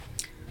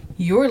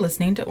You're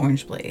listening to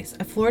Orange Blaze,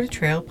 a Florida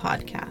Trail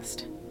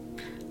podcast.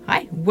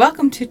 Hi,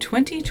 welcome to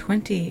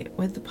 2020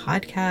 with the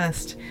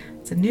podcast.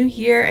 It's a new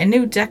year, a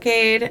new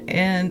decade,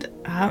 and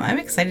I'm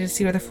excited to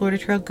see where the Florida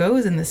Trail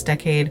goes in this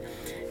decade.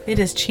 It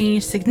has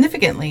changed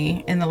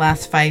significantly in the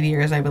last 5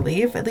 years, I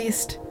believe, at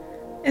least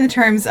in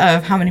terms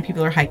of how many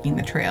people are hiking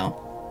the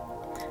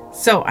trail.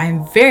 So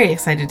I'm very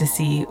excited to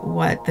see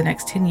what the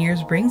next 10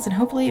 years brings, and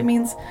hopefully it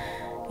means,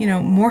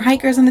 more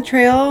hikers on the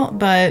trail,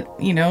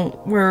 but,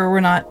 we're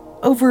not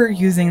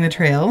overusing the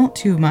trail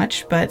too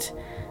much,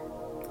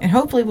 and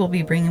hopefully we'll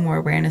be bringing more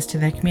awareness to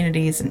the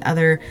communities and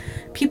other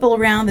people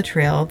around the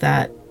trail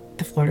that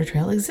the Florida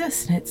Trail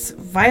exists, and it's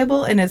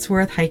viable and it's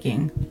worth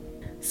hiking.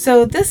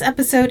 So this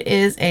episode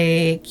is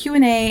a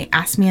Q&A,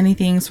 Ask Me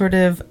Anything sort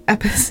of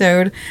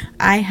episode.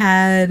 I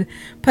had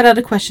put out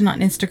a question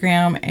on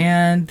Instagram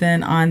and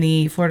then on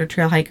the Florida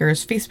Trail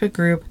Hikers Facebook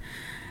group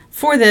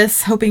for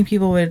this, hoping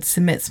people would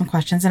submit some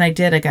questions. And I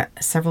did. I got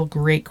several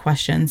great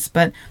questions.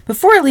 But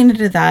before I lean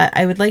into that,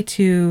 I would like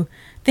to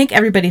thank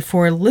everybody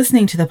for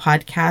listening to the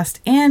podcast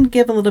and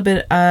give a little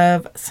bit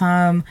of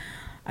some,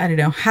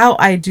 how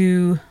I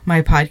do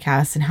my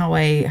podcasts and how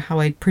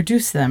I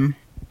produce them.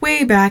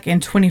 Way back in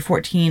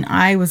 2014,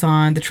 I was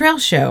on the Trail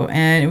Show,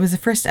 and it was the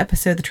first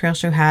episode the Trail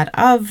Show had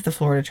of the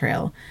Florida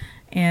Trail.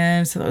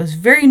 And so it was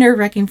very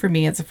nerve-wracking for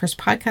me. It's the first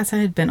podcast I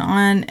had been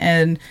on,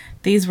 and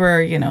these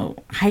were,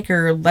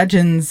 hiker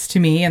legends to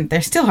me, and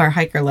they still are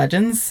hiker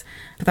legends,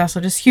 but they're also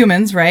just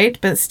humans, right?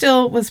 But it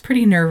still was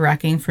pretty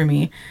nerve-wracking for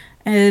me.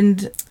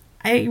 And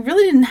I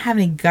really didn't have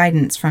any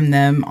guidance from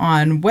them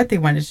on what they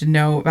wanted to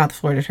know about the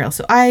Florida Trail.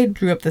 So I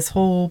drew up this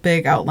whole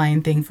big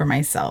outline thing for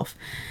myself,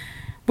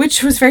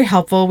 which was very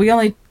helpful. We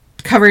only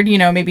covered,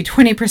 maybe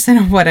 20%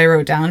 of what I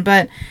wrote down,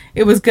 but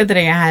it was good that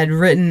I had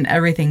written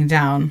everything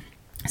down.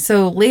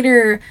 So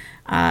later,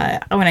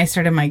 when I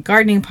started my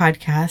gardening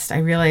podcast, I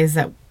realized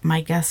that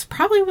my guests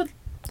probably would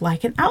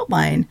like an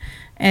outline.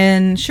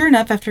 And sure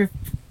enough, after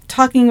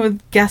talking with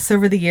guests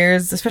over the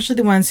years, especially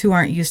the ones who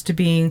aren't used to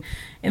being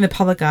in the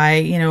public eye,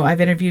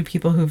 I've interviewed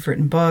people who've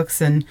written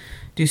books and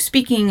do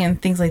speaking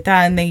and things like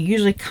that, and they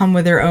usually come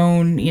with their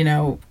own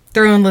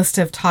list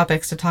of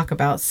topics to talk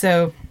about.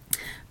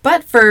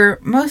 But for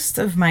most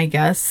of my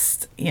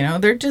guests,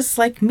 they're just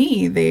like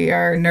me. They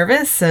are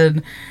nervous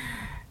and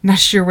not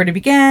sure where to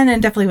begin,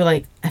 and definitely would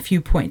like a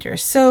few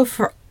pointers. So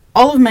for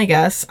all of my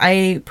guests,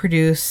 I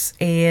produce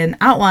an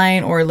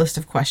outline or a list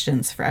of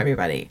questions for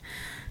everybody.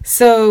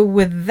 So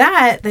with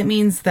that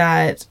means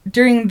that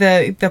during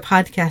the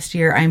podcast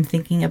year, I'm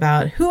thinking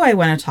about who I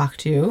want to talk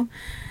to,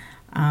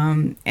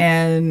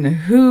 and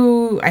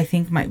who I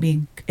think might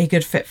be a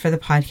good fit for the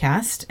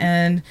podcast.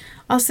 And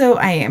also,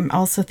 I am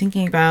also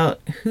thinking about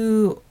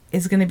who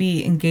is going to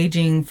be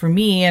engaging for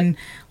me and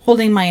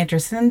holding my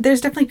interest. And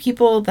there's definitely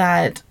people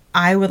that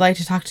I would like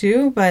to talk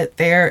to, but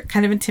they're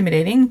kind of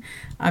intimidating.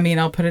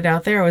 I'll put it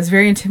out there. I was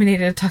very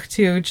intimidated to talk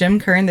to Jim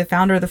Kern, the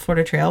founder of the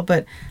Florida Trail,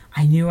 but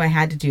I knew I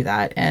had to do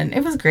that. And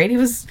it was great.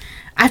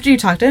 After you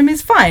talk to him,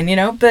 it's fine,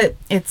 but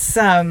it's,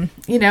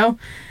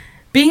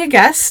 being a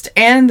guest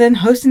and then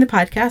hosting the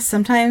podcast,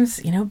 sometimes,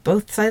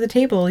 both sides of the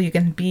table, you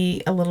can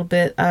be a little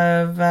bit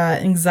of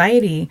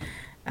anxiety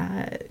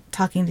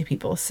talking to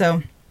people.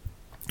 So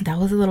that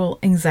was a little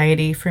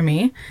anxiety for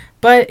me,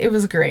 but it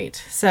was great.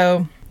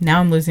 So now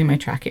I'm losing my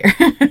track here.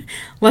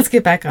 Let's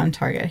get back on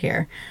target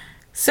here.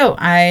 So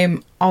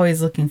I'm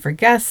always looking for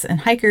guests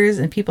and hikers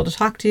and people to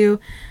talk to.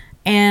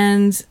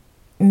 And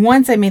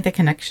once I make the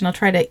connection, I'll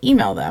try to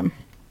email them.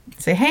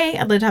 Say, hey,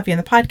 I'd love to have you on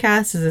the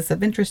podcast. Is this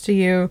of interest to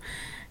you?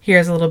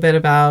 Here's a little bit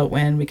about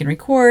when we can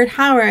record,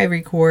 how I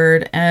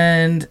record,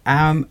 and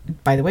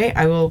by the way,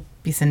 I will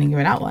be sending you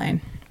an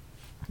outline.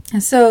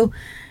 And so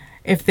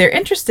if they're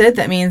interested,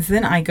 that means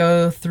then I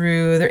go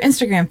through their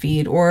Instagram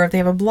feed, or if they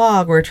have a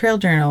blog or a trail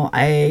journal,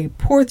 I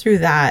pour through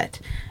that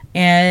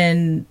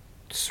and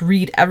just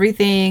read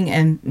everything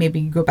and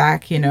maybe go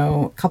back,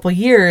 a couple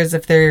years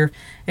if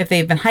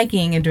they've been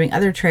hiking and doing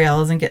other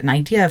trails, and get an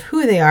idea of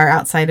who they are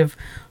outside of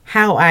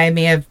how I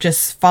may have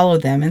just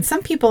followed them. And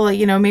some people,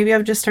 maybe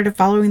I've just started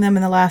following them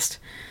in the last,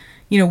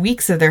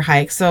 weeks of their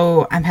hike.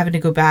 So I'm having to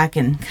go back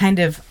and kind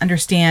of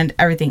understand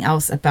everything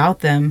else about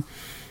them,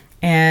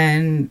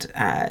 and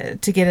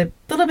to get a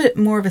little bit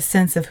more of a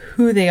sense of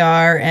who they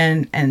are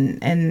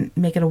and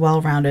make it a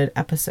well-rounded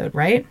episode,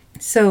 right?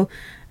 So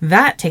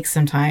that takes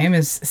some time,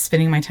 is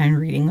spending my time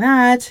reading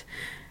that,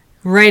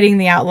 writing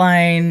the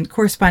outline,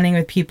 corresponding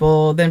with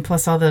people, then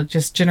plus all the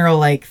just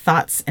general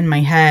thoughts in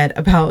my head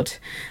about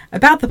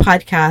the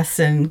podcast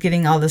and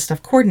getting all this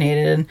stuff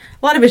coordinated. And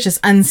a lot of it's just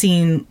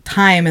unseen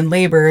time and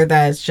labor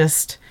that's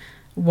just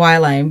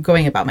while I'm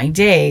going about my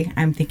day,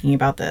 I'm thinking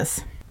about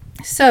this.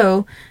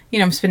 So,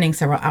 I'm spending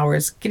several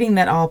hours getting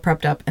that all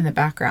prepped up in the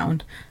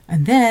background.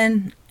 And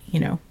then,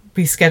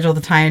 we schedule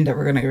the time that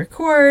we're going to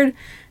record,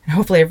 and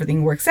hopefully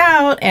everything works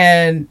out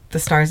and the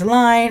stars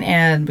align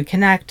and we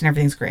connect and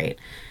everything's great.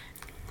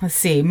 Let's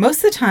see.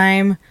 Most of the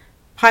time,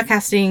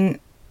 podcasting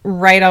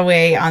right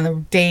away on the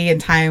day and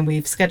time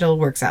we've scheduled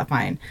works out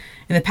fine.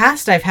 In the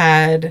past, I've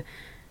had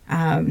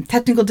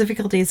technical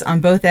difficulties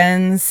on both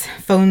ends.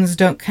 Phones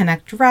don't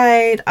connect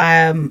right.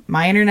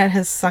 My internet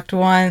has sucked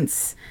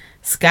once.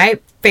 Skype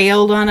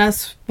failed on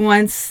us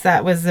once.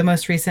 That was the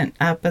most recent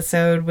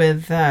episode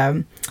with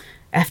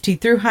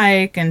FT Through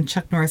Hike and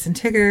Chuck Norris and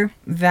Tigger.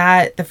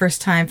 That the first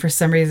time, for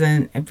some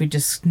reason,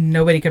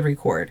 nobody could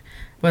record.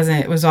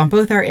 It was on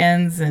both our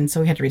ends, and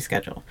so we had to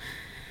reschedule.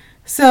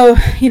 So,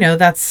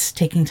 that's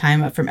taking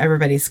time up from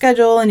everybody's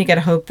schedule, and you got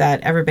to hope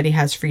that everybody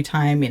has free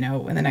time,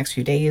 in the next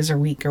few days or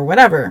week or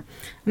whatever.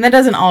 And that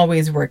doesn't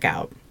always work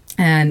out.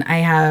 And I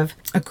have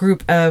a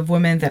group of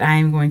women that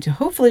I'm going to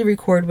hopefully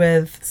record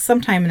with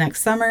sometime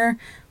next summer.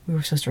 We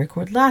were supposed to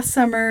record last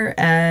summer,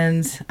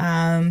 and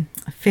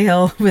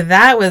fail with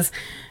that was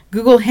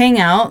Google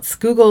Hangouts.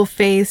 Google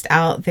phased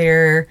out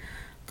their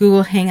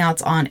Google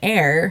Hangouts on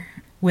air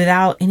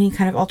without any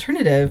kind of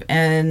alternative,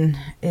 and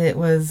it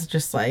was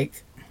just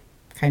like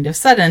kind of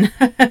sudden.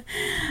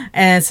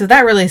 And so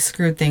that really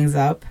screwed things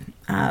up.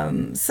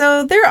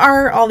 So there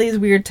are all these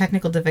weird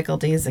technical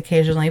difficulties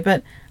occasionally,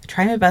 but I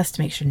try my best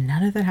to make sure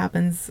none of that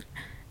happens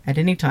at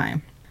any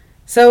time.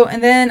 So,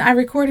 and then I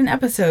record an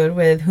episode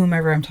with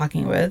whomever I'm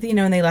talking with,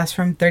 and they last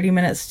from 30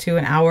 minutes to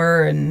an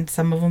hour, and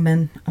some of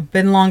them have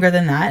been longer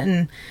than that.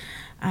 And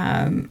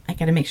I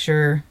got to make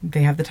sure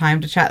they have the time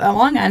to chat that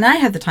long, and I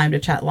have the time to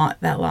chat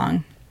that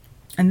long.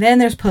 And then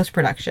there's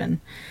post-production,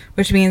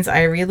 which means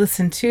I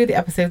re-listen to the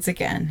episodes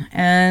again.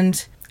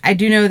 And I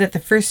do know that the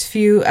first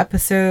few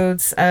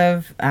episodes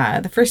of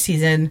the first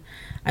season,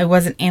 I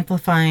wasn't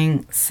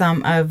amplifying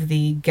some of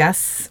the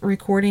guest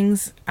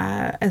recordings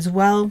as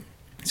well.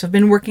 So I've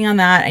been working on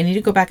that. I need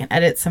to go back and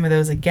edit some of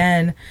those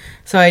again.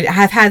 So I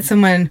have had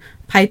someone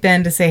pipe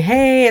in to say,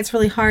 hey, it's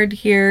really hard to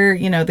hear,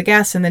 the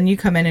guests. And then you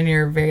come in and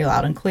you're very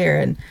loud and clear.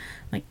 And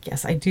like,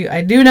 yes, I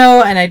do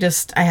know. And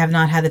I have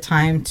not had the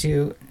time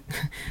to,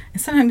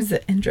 and sometimes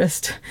the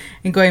interest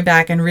in going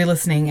back and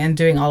re-listening and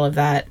doing all of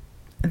that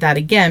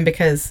again,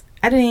 because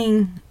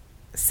editing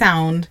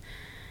sound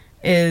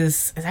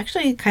is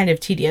actually kind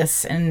of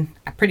tedious and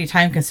pretty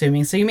time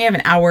consuming. So you may have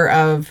an hour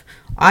of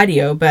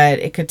audio, but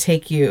it could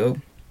take you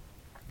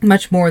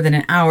much more than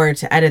an hour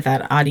to edit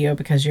that audio,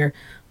 because you're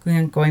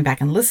going back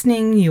and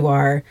listening. You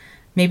are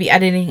maybe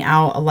editing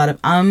out a lot of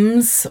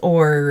ums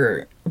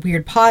or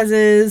weird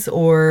pauses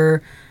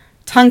or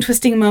tongue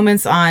twisting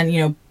moments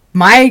on,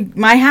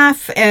 my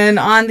half and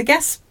on the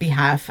guest's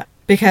behalf,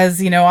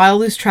 because, I'll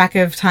lose track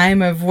of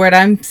time of what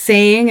I'm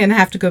saying and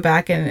have to go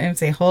back and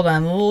say, hold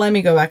on, let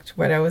me go back to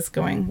what I was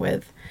going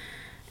with.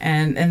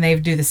 And they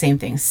do the same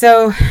thing.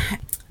 So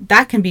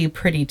that can be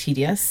pretty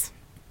tedious.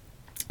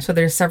 So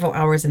there's several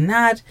hours in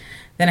that.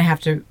 Then I have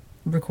to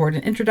record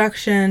an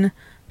introduction,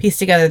 piece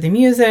together the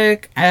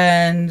music,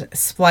 and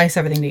splice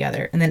everything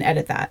together, and then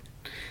edit that.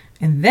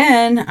 And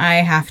then I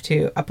have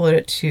to upload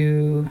it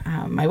to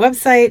my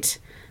website.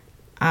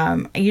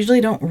 I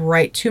usually don't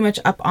write too much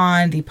up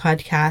on the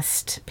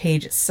podcast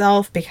page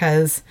itself,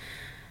 because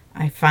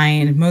I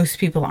find most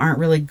people aren't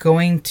really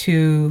going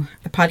to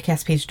the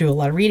podcast page to do a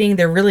lot of reading.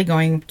 They're really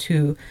going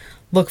to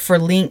look for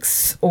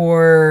links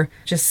or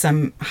just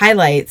some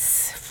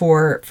highlights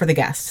for the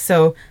guest.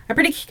 So I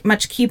pretty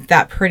much keep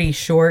that pretty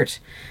short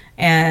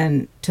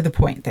and to the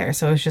point there.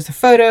 So it's just a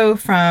photo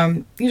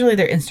from usually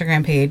their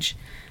Instagram page,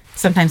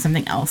 sometimes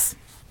something else,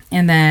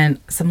 and then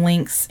some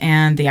links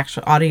and the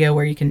actual audio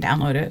where you can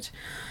download it.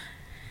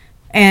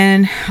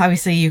 And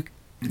obviously it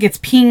gets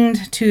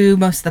pinged to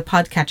most of the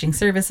podcatching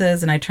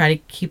services, and I try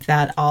to keep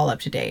that all up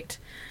to date.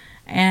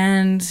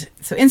 And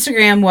so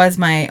Instagram was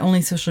my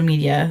only social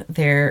media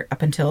there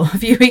up until a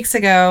few weeks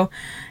ago.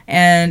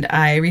 And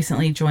I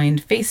recently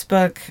joined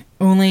Facebook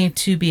only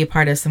to be a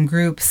part of some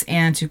groups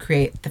and to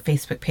create the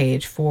Facebook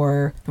page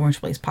for the Orange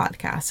Blaze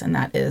podcast. And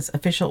that is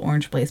Official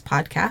Orange Blaze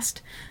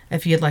Podcast.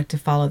 If you'd like to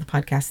follow the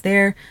podcast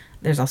there,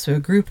 there's also a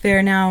group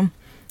there now.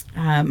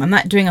 I'm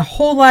not doing a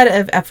whole lot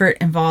of effort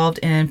involved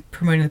in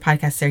promoting the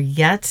podcast there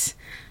yet,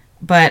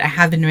 but I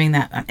have been doing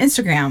that on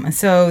Instagram. And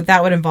so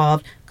that would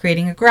involve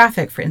creating a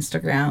graphic for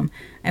Instagram.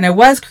 And I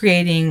was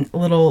creating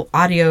little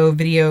audio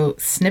video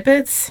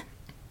snippets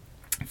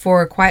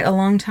for quite a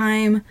long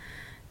time.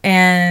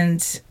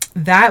 And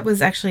that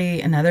was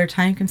actually another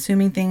time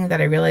consuming thing that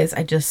I realized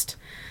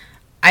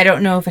I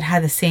don't know if it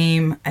had the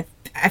same,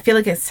 I feel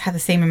like it's had the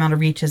same amount of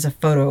reach as a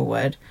photo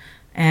would.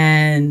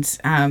 And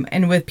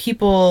with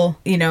people,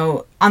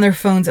 on their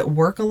phones at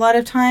work, a lot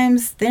of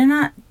times they're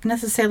not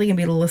necessarily going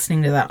to be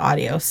listening to that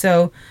audio.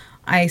 So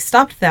I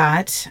stopped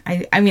that.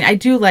 I mean, I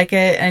do like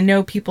it. I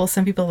know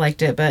some people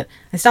liked it, but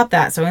I stopped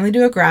that. So I only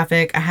do a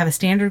graphic. I have a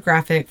standard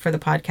graphic for the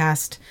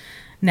podcast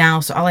now.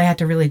 So all I had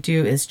to really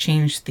do is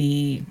change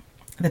the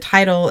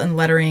title and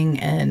lettering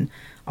and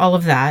all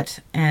of that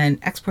and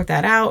export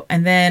that out.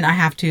 And then I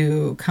have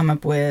to come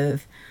up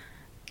with,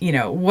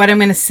 what I'm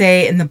going to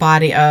say in the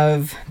body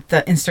of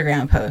the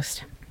Instagram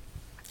post.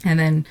 And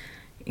then,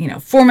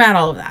 format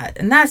all of that.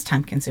 And that's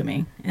time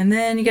consuming. And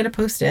then you got to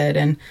post it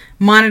and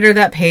monitor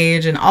that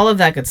page and all of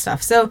that good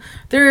stuff. So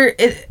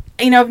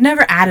I've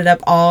never added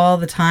up all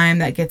the time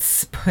that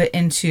gets put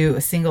into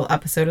a single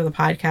episode of the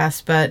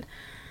podcast, but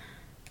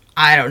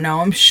I don't know.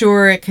 I'm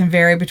sure it can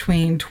vary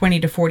between 20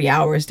 to 40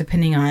 hours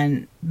depending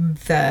on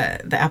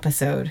the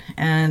episode.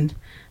 And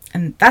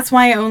that's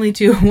why I only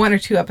do 1 or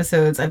 2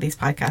 episodes of these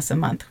podcasts a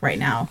month right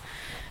now.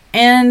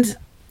 And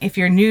if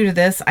you're new to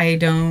this,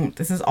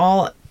 this is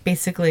all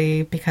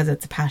basically because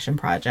it's a passion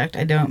project.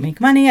 I don't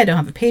make money. I don't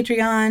have a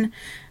Patreon.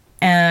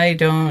 And I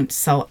don't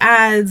sell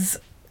ads.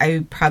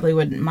 I probably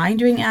wouldn't mind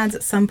doing ads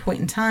at some point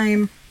in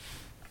time.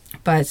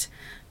 But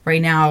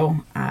right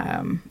now,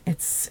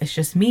 it's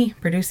just me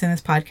producing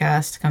this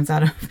podcast. It comes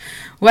out of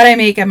what I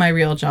make at my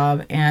real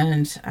job.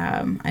 And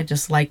I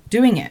just like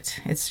doing it.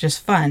 It's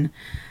just fun.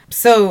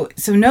 So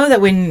know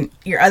that when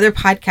your other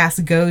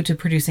podcasts go to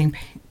producing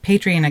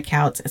Patreon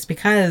accounts, it's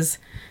because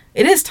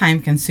it is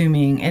time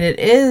consuming, and it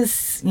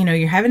is,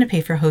 you're having to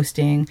pay for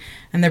hosting,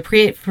 and they're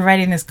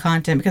providing this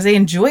content because they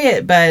enjoy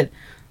it, but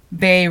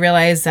they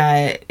realize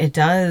that it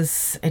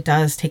does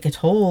take a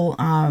toll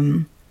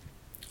on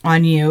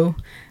you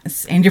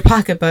and your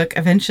pocketbook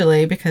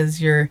eventually,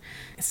 because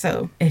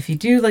so if you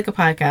do like a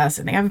podcast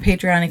and they have a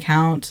Patreon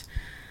account,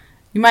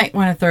 you might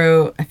want to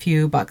throw a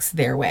few bucks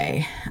their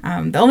way.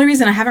 The only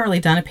reason I haven't really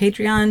done a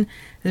Patreon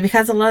is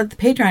because a lot of the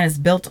Patreon is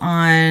built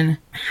on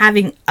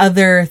having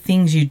other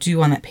things you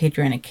do on that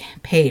Patreon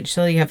page.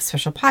 So you have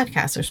special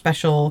podcasts or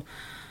special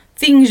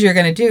things you're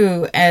going to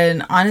do.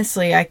 And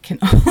honestly, I feel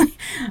like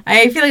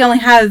I only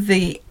have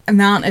the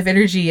amount of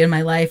energy in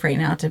my life right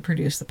now to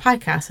produce the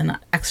podcast and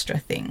not extra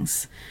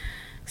things.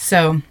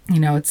 So,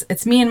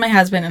 it's me and my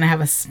husband, and I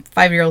have a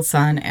 5-year-old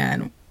son,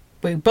 and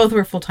we both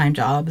work full-time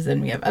jobs,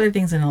 and we have other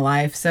things in our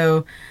life.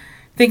 So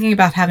thinking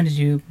about having to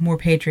do more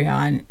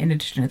Patreon in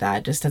addition to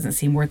that just doesn't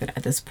seem worth it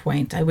at this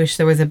point. I wish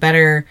there was a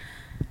better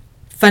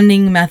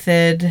funding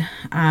method.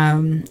 I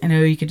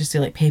know you could just do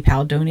like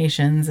PayPal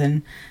donations,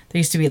 and there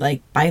used to be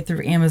like buy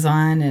through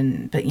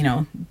Amazon, but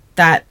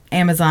that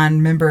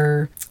Amazon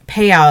member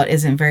payout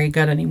isn't very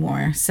good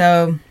anymore.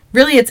 So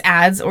really it's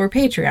ads or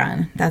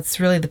Patreon. That's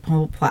really the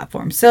whole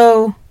platform.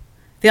 So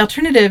the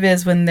alternative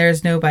is when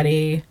there's no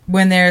Patreon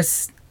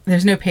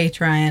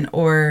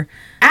or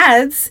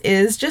ads,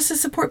 is just to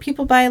support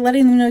people by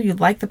letting them know you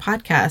like the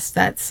podcast.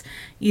 That's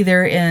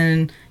either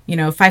in,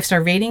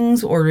 5-star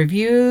ratings or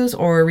reviews,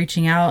 or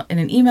reaching out in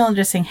an email and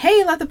just saying,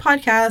 hey, love the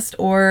podcast,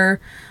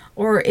 or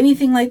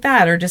anything like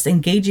that, or just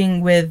engaging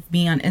with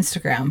me on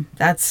Instagram.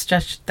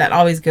 That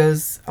always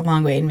goes a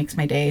long way and makes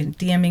my day.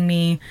 DMing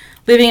me,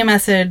 leaving a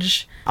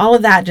message, all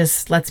of that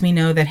just lets me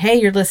know that, hey,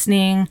 you're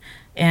listening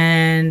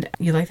and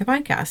you like the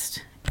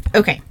podcast.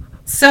 Okay.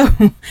 So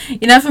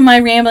enough of my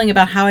rambling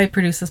about how I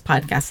produce this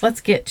podcast. Let's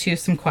get to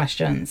some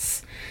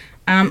questions.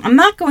 I'm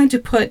not going to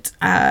put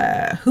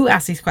who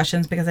asked these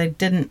questions because I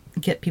didn't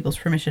get people's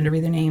permission to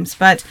read their names,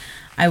 but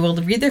I will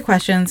read their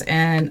questions,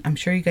 and I'm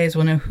sure you guys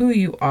will know who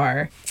you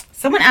are.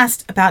 Someone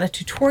asked about a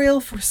tutorial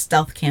for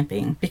stealth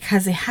camping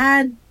because they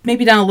had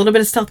maybe done a little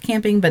bit of stealth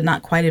camping, but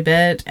not quite a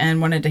bit,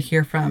 and wanted to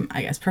hear from,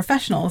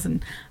 professionals.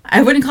 And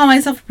I wouldn't call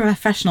myself a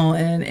professional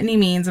in any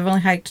means. I've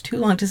only hiked 2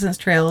 long distance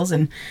trails,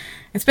 and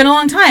it's been a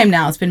long time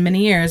now. It's been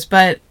many years,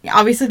 but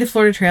obviously the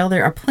Florida Trail,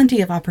 there are plenty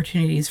of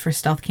opportunities for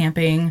stealth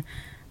camping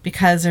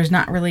because there's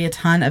not really a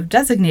ton of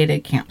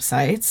designated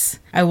campsites.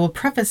 I will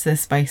preface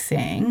this by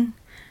saying,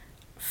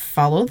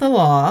 follow the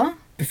law.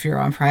 If you're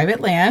on private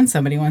land,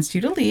 somebody wants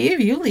you to leave,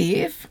 you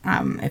leave.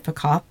 If a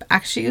cop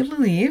asks you to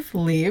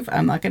leave.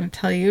 I'm not going to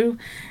tell you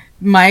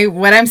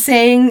what I'm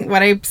saying.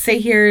 What I say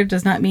here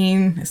does not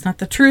mean it's not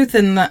the truth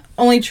and the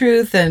only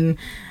truth and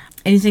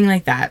anything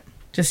like that.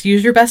 Just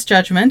use your best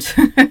judgment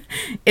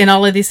in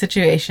all of these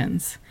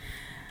situations.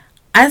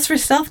 As for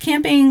stealth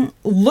camping,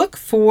 look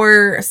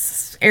for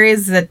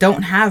areas that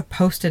don't have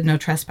posted no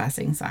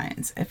trespassing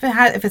signs. If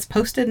it's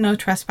posted no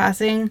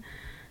trespassing,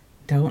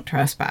 don't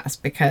trespass,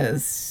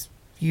 because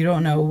you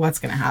don't know what's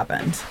going to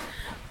happen.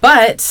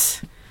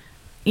 But,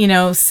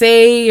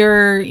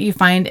 say you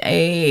find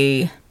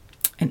an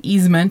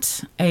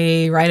easement,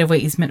 a right-of-way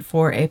easement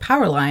for a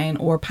power line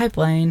or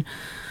pipeline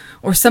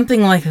or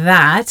something like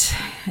that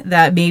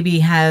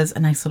maybe has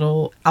a nice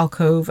little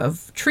alcove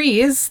of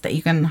trees that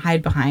you can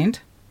hide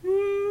behind.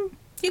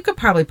 You could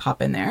probably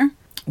pop in there.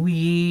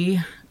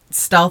 We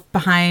stealthed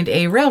behind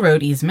a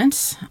railroad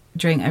easement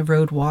during a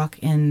road walk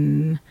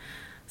in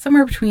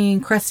somewhere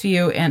between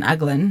Crestview and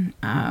Uglin,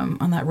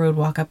 on that road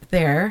walk up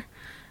there.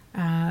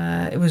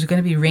 It was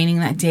going to be raining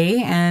that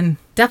day, and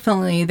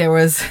definitely there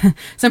was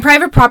some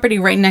private property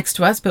right next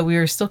to us, but we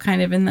were still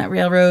kind of in that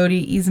railroad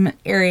easement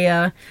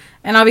area.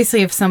 And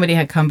obviously if somebody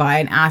had come by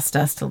and asked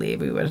us to leave,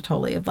 we would have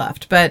totally have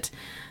left. But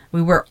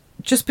we were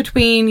just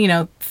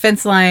between,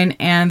 fence line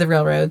and the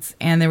railroads,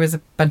 and there was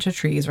a bunch of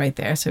trees right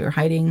there. So we were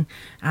hiding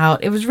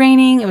out. It was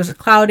raining. It was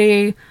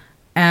cloudy.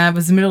 It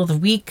was the middle of the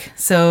week,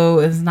 so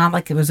it was not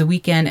like it was a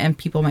weekend and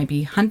people might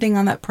be hunting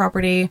on that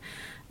property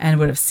and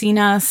would have seen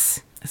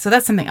us. So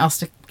that's something else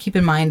to keep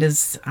in mind,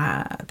 is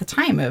the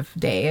time of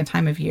day and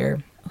time of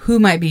year. Who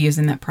might be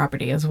using that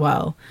property as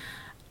well.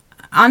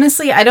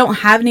 Honestly, I don't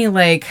have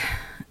any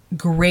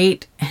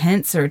great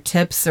hints or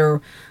tips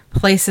or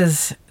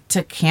places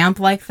to camp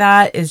like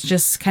that is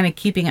just kind of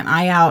keeping an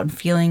eye out and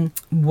feeling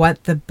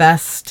what the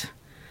best,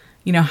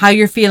 how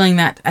you're feeling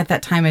that at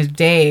that time of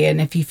day.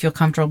 And if you feel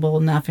comfortable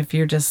enough, if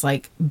you're just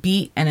like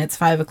beat and it's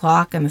 5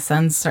 o'clock and the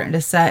sun's starting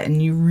to set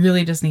and you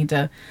really just need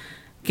to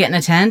get in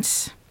a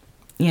tent,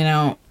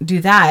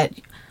 do that.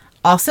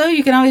 Also,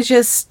 you can always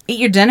just eat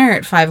your dinner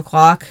at 5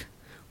 o'clock,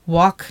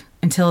 walk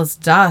until it's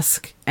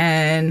dusk,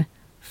 and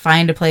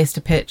find a place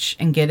to pitch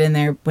and get in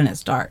there when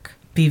it's dark.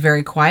 Be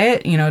very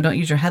quiet. Don't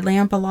use your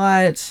headlamp a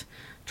lot.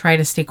 Try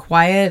to stay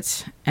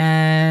quiet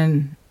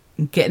and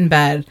get in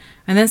bed.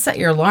 And then set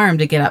your alarm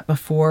to get up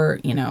before,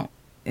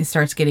 it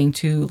starts getting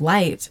too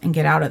light and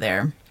get out of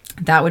there.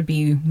 That would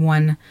be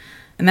one.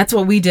 And that's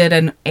what we did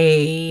in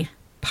a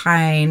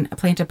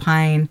planted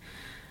pine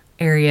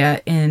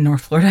area in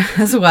North Florida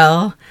as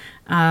well.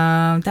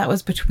 That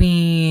was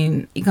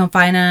between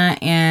Econfina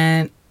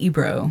and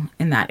Ebro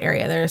in that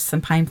area. There's some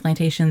pine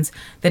plantations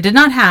that did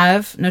not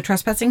have no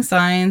trespassing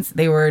signs.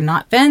 They were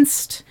not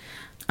fenced.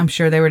 I'm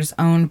sure they were just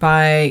owned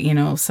by,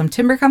 some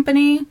timber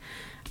company.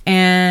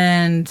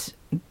 And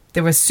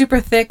there was super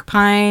thick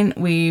pine.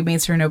 We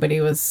made sure nobody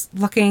was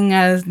looking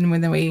at us, and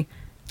then we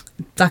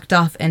ducked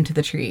off into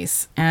the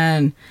trees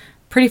and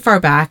pretty far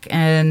back.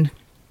 And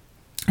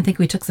I think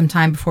we took some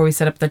time before we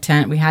set up the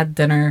tent. We had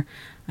dinner,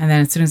 and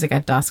then as soon as it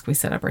got dusk, we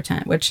set up our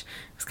tent, which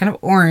was kind of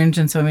orange.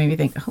 And so it made me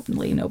think,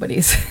 hopefully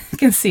nobody's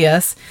can see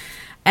us.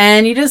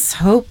 And you just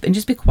hope and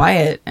just be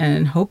quiet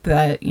and hope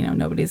that,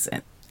 nobody's.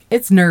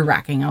 It's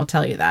nerve-wracking, I'll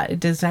tell you that.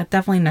 It is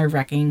definitely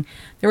nerve-wracking.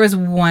 There was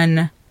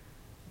one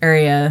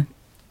area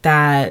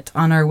that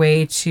on our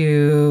way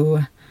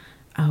to,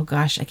 oh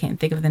gosh, I can't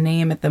think of the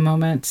name at the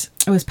moment.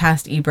 It was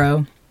past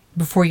Ebro.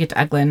 Before you get to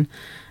Eglin,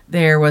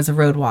 there was a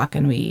road walk,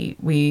 and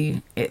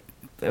it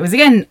was,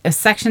 again, a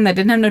section that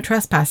didn't have no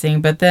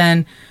trespassing, but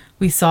then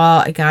we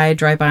saw a guy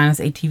drive by on his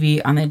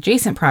ATV on the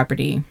adjacent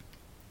property,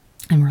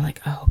 and we're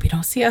like, I hope you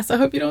don't see us. I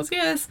hope you don't see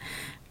us.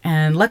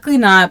 And luckily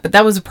not, but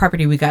that was a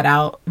property we got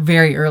out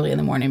very early in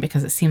the morning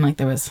because it seemed like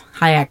there was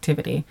high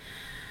activity.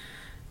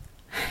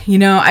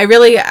 I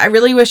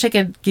really wish I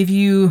could give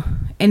you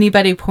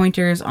anybody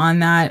pointers on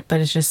that, but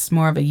it's just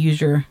more of a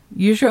use your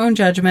own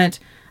judgment.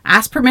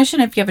 Ask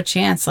permission if you have a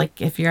chance, like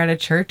if you're at a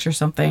church or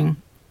something,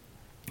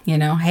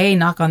 hey,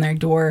 knock on their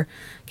door,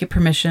 get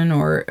permission,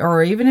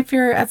 or even if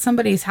you're at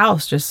somebody's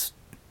house,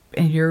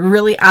 and you're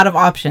really out of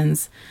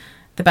options,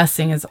 the best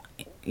thing is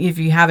if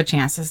you have a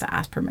chance is to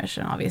ask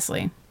permission,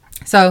 obviously.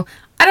 So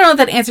I don't know if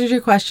that answers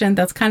your question.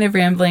 That's kind of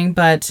rambling,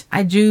 but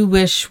I do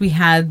wish we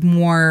had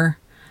more.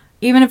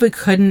 Even if we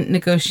couldn't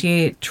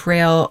negotiate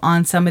trail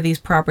on some of these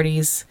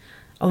properties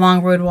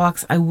along road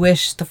walks, I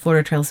wish the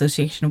Florida Trail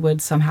Association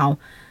would somehow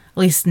at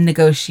least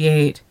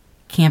negotiate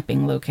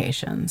camping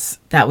locations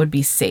that would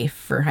be safe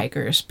for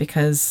hikers,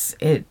 because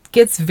it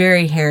gets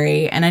very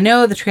hairy. And I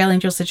know the Trail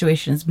Angel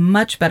situation is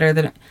much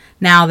better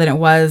now than it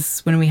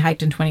was when we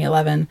hiked in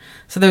 2011.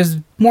 So there's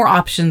more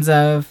options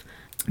of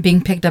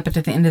being picked up at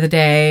the end of the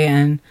day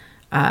and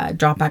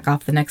drop back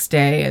off the next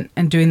day,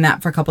 and doing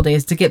that for a couple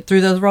days to get through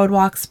those road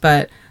walks.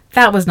 But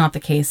that was not the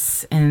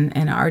case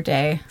in our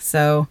day.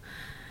 So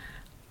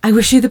I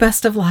wish you the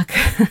best of luck.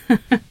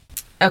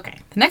 Okay,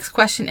 the next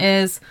question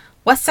is,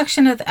 what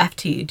section of the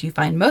FT do you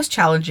find most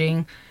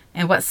challenging,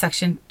 and what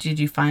section did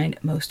you find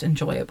most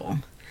enjoyable?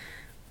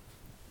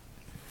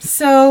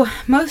 So,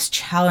 most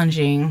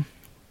challenging.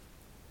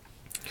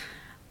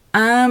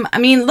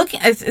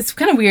 It's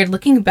kind of weird.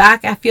 Looking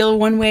back, I feel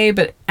one way,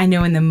 but I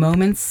know in the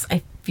moments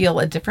I feel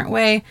a different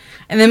way.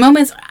 In the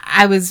moments,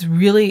 I was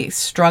really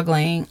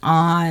struggling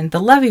on the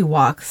levee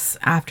walks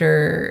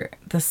after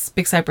the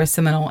Big Cypress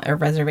Seminole Air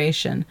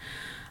Reservation.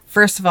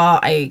 First of all,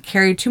 I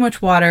carried too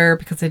much water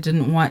because I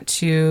didn't want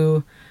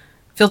to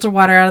filter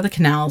water out of the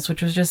canals,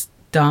 which was just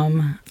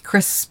dumb.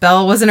 Chris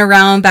Spell wasn't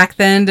around back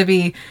then to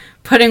be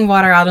putting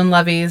water out in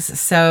levees,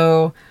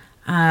 so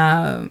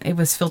it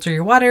was filter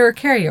your water or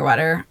carry your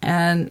water.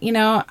 And,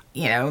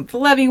 the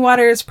levee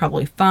water is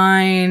probably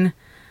fine.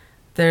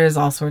 There's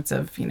all sorts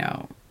of, you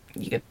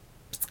get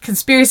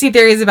conspiracy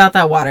theories about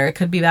that water. It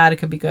could be bad, it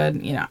could be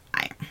good,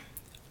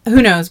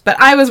 who knows? But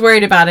I was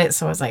worried about it,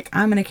 so I was like,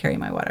 I'm going to carry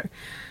my water.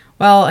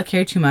 Well, I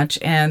carried too much,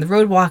 and the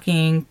road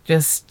walking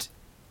just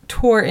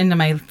tore into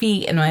my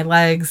feet and my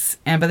legs.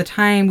 And by the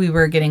time we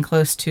were getting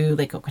close to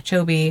Lake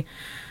Okeechobee,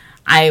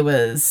 I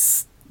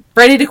was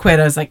ready to quit.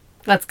 I was like,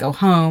 let's go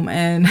home.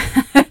 And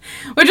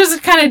which was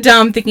kind of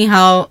dumb, thinking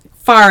how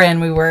far in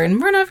we were,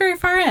 and we're not very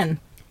far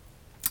in.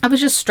 I was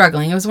just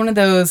struggling. It was one of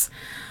those,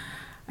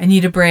 I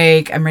need a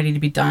break, I'm ready to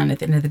be done at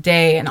the end of the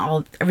day, and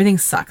everything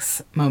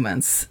sucks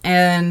moments.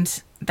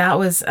 And that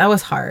was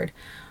hard.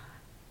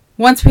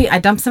 I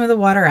dumped some of the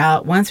water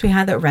out. Once we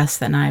had that rest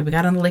that night, we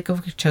got on the Lake of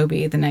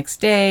Okeechobee the next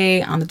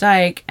day on the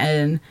dike,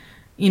 and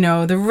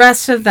the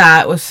rest of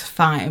that was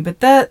fine. But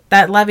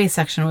that levee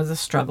section was a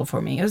struggle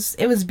for me.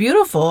 It was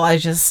beautiful. It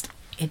just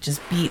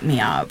beat me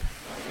up.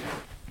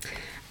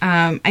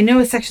 I know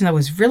a section that I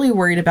was really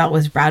worried about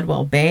was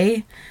Bradwell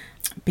Bay,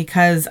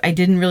 because I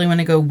didn't really want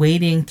to go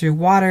wading through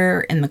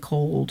water in the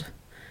cold,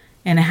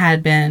 and it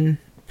had been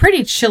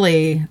pretty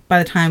chilly by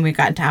the time we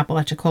got into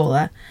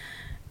Apalachicola.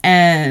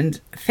 And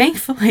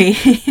thankfully,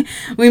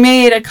 we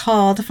made a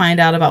call to find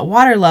out about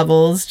water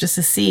levels just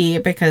to see,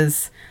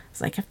 because it's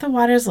like, if the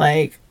water's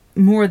like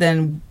more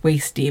than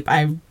waist deep,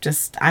 I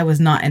was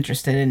not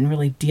interested in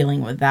really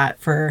dealing with that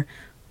for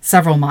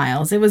several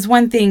miles. It was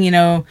one thing,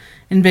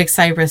 in Big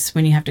Cypress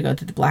when you have to go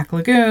to the Black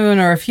Lagoon,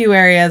 or a few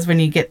areas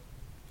when you get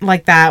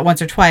like that once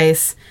or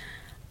twice.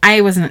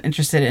 I wasn't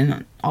interested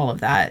in all of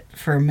that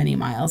for many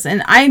miles.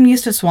 And I'm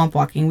used to swamp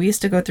walking. We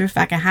used to go through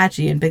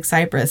Fakahatchee and Big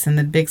Cypress and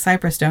the Big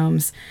Cypress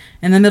domes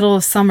in the middle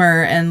of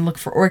summer and look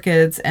for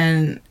orchids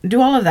and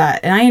do all of that.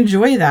 And I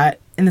enjoy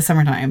that in the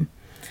summertime,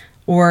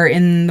 or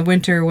in the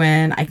winter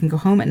when I can go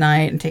home at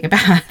night and take a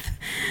bath.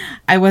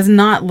 I was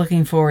not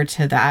looking forward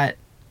to that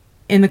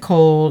in the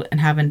cold and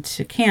having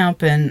to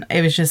camp. And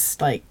it was just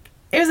like,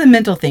 it was a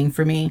mental thing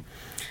for me.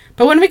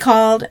 But when we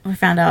called, we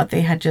found out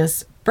they had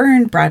just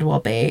burned Bradwell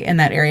Bay in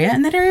that area,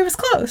 and that area was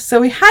closed.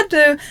 So we had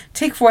to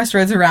take forest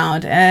roads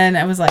around, and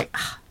I was like,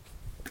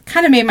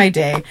 kind of made my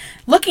day.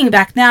 Looking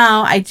back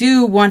now, I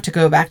do want to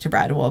go back to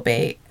Bradwell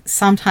Bay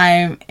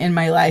sometime in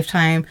my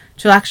lifetime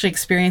to actually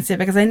experience it,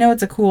 because I know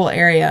it's a cool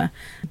area,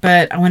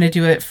 but I want to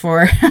do it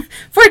for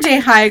for a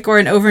day hike or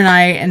an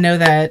overnight, and know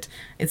that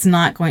it's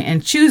not going,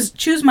 and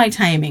choose my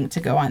timing to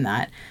go on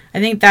that. I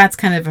think that's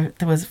that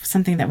was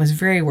something that was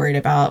very worried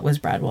about, was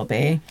Bradwell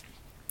Bay.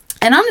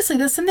 And honestly,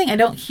 that's something I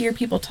don't hear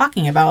people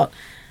talking about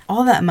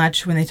all that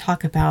much when they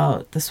talk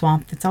about the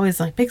swamp. It's always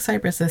like Big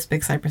Cypress this,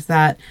 Big Cypress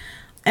that.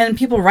 And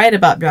people write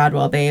about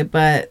Bradwell Bay,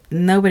 but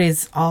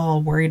nobody's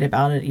all worried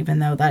about it, even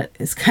though that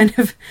is kind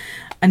of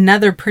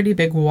another pretty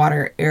big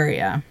water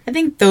area. I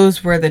think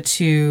those were the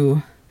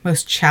two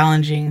most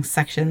challenging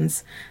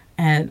sections.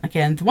 And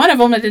again, one of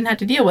them I didn't have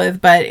to deal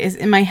with, but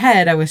in my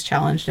head, I was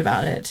challenged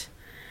about it.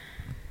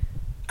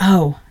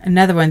 Oh,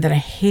 another one that I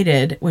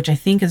hated, which I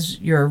think is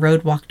your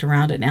road walked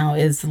around it now,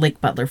 is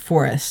Lake Butler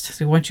Forest.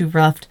 So once you've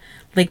left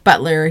Lake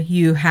Butler,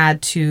 you had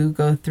to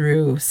go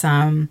through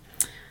some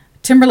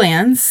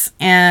timberlands,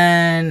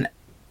 and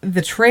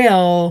the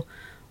trail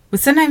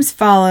would sometimes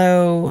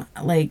follow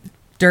like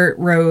dirt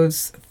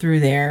roads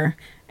through there,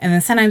 and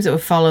then sometimes it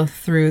would follow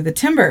through the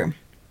timber.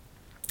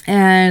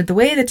 And the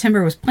way the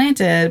timber was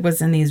planted was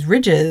in these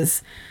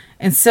ridges,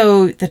 and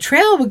so the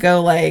trail would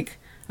go like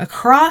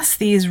across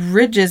these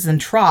ridges and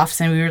troughs,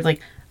 and we were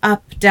like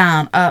up,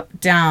 down,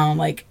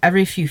 like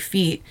every few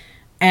feet,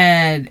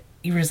 and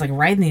you were just like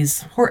riding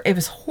these, it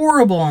was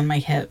horrible on my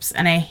hips,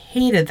 and I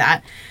hated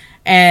that.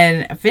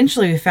 And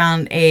eventually we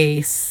found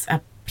a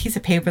piece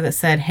of paper that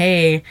said,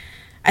 hey,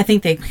 I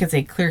think because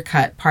they clear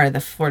cut part of the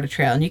Florida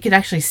Trail, and you could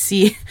actually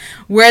see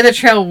where the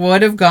trail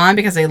would have gone,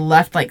 because they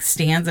left like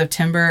stands of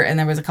timber, and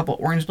there was a couple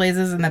orange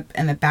blazes in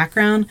the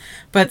background.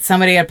 But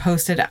somebody had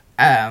posted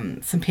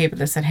some paper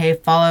that said, hey,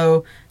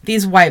 follow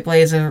these white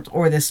blazes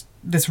or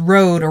this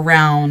road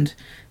around,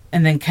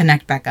 and then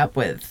connect back up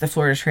with the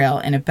Florida Trail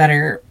in a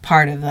better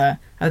part of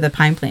the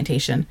pine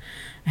plantation.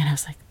 And I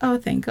was like, oh,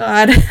 thank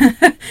God.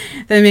 That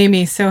made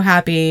me so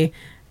happy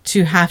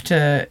to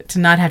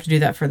not have to do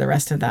that for the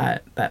rest of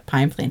that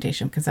pine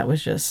plantation, because that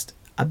was just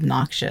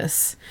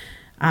obnoxious.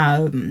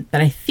 But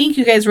I think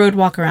you guys road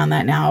walk around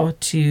that now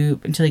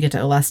until you get to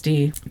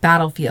Olustee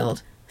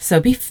Battlefield. So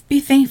be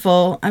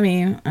thankful. I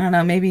mean, I don't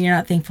know, maybe you're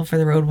not thankful for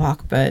the road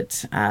walk,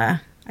 but I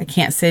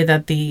can't say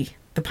that the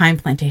pine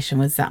plantation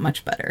was that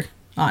much better,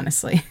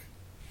 honestly.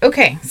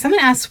 Okay,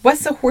 someone asked,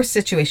 what's the horse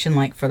situation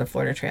like for the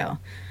Florida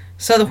Trail?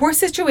 So the horse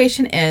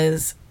situation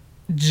is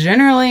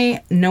generally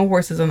no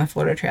horses on the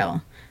Florida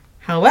Trail.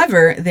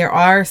 However, there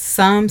are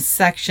some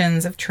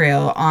sections of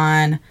trail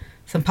on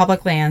some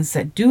public lands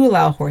that do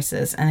allow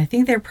horses, and I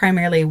think they're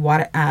primarily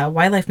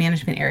wildlife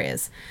management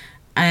areas.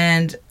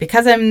 And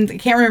because I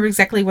can't remember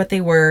exactly what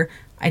they were,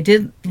 I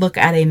did look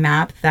at a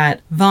map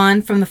that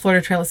Vaughn from the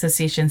Florida Trail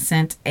Association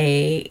sent,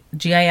 a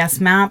GIS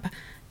map,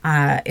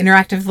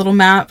 interactive little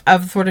map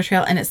of the Florida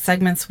Trail and its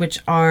segments, which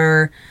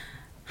are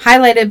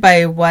highlighted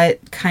by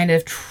what kind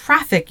of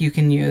traffic you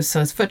can use.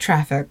 So it's foot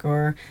traffic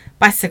or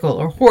bicycle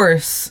or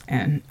horse.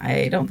 And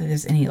I don't think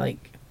there's any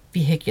like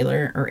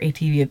vehicular or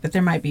ATV, but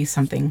there might be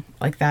something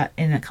like that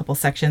in a couple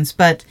sections.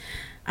 But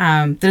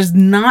there's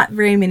not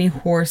very many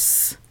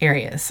horse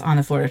areas on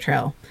the Florida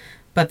Trail,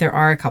 but there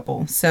are a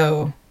couple.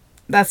 So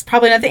that's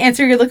probably not the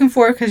answer you're looking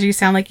for, because you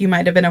sound like you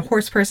might have been a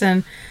horse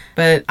person,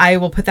 but I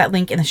will put that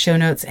link in the show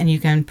notes and you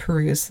can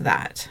peruse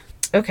that.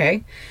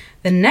 Okay.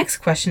 The next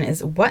question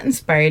is, what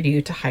inspired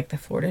you to hike the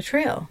Florida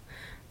Trail?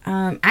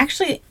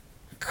 Actually,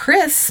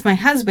 Chris, my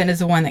husband, is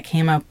the one that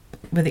came up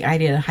with the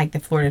idea to hike the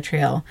Florida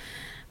Trail.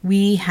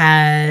 We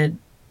had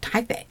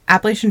hiked the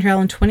Appalachian Trail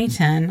in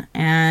 2010,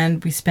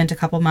 and we spent a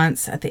couple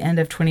months at the end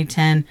of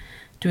 2010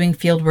 doing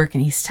field work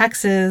in East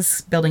Texas,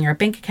 building our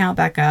bank account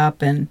back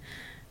up, and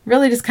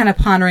really just kind of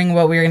pondering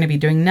what we were going to be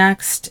doing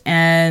next.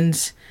 And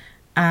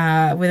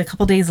with a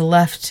couple days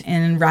left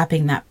in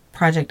wrapping that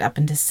project up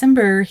in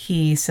December,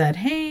 he said,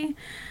 hey,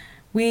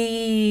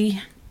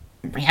 we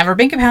have our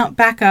bank account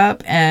back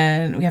up,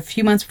 and we have a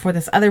few months before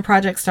this other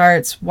project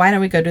starts. Why don't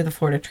we go do the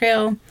Florida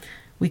Trail?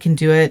 we can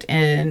do it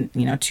in,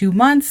 2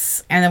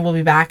 months, and then we'll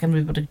be back and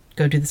we'll be able to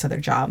go do this other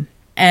job.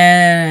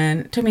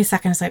 And it took me a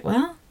second. I was like,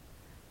 well,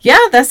 yeah,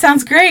 that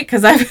sounds great,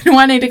 because I've been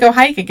wanting to go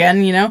hike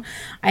again.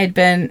 I had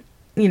been,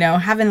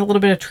 having a little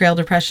bit of trail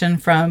depression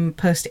from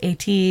post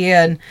AT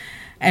and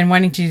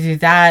wanting to do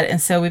that.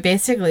 And so we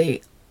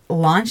basically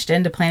launched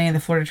into planning the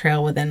Florida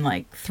Trail within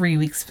like 3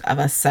 weeks of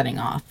us setting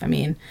off. I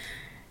mean,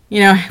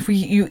 if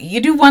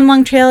you do one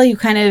long trail, you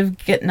kind of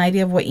get an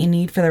idea of what you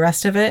need for the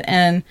rest of it.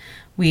 And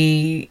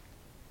we,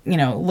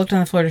 looked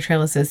on the Florida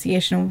Trail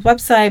Association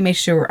website, made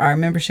sure our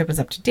membership was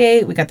up to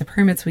date. We got the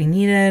permits we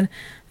needed,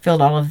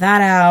 filled all of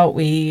that out.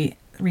 We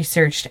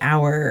researched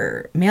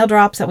our mail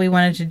drops that we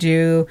wanted to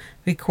do.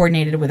 We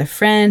coordinated with a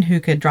friend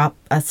who could drop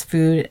us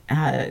food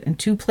in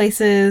 2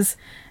 places,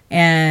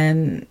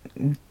 and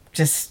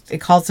it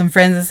called some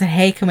friends and said,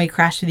 hey, can we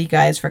crash with you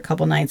guys for a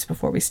couple nights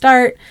before we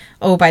start?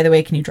 Oh, by the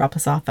way, can you drop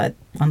us off at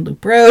One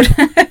Loop Road?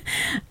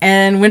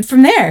 And went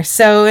from there.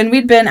 And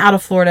we'd been out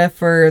of Florida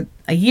for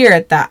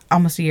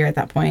almost a year at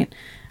that point.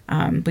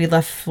 We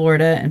left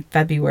Florida in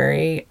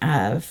February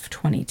of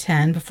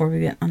 2010 before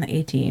we went on the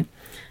AT.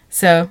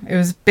 So it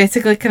was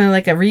basically kind of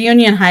like a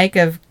reunion hike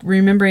of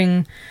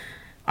remembering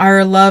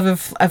our love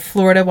of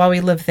Florida while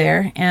we lived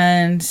there.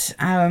 And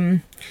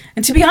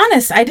to be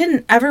honest, I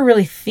didn't ever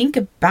really think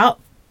about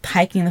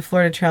hiking the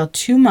Florida Trail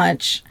too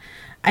much.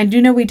 I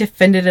do know we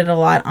defended it a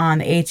lot on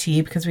the AT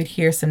because we'd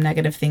hear some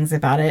negative things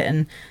about it,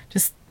 and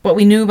just what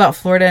we knew about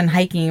Florida and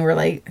hiking, we're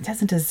like, it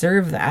doesn't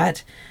deserve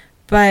that.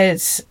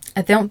 But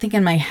I don't think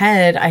in my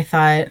head I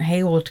thought,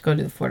 hey, we'll go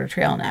to the Florida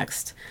Trail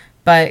next.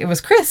 But it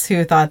was Chris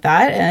who thought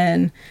that,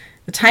 and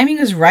the timing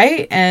was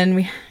right,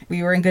 and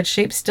we were in good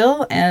shape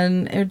still,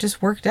 and it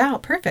just worked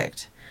out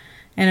perfect.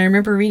 And I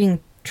remember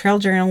reading trail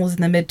journals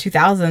in the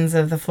mid-2000s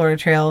of the Florida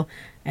Trail,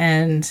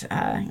 and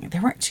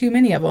there weren't too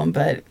many of them,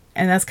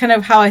 and that's kind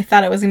of how I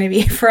thought it was going to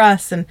be for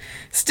us. And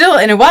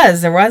there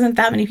wasn't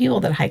that many people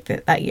that hiked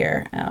it that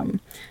year.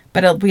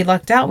 But we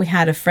lucked out. We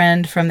had a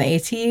friend from the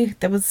AT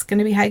that was going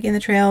to be hiking the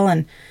trail,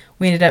 and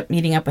we ended up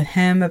meeting up with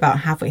him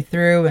about halfway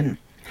through and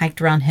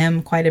hiked around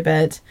him quite a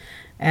bit.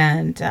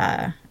 And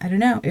I don't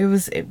know,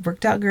 it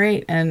worked out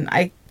great. And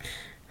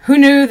who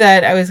knew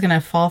that I was going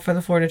to fall for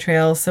the Florida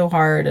Trail so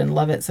hard and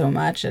love it so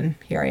much? And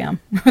here I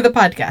am with a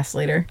podcast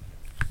later.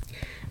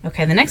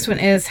 Okay, the next one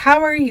is,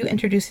 how are you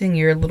introducing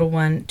your little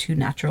one to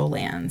natural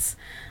lands?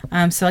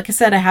 So like I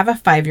said, I have a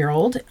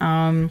 5-year-old.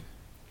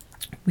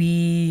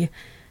 We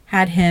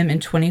had him in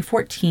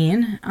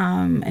 2014.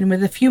 And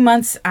with a few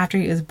months after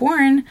he was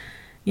born,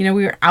 we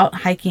were out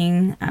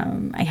hiking.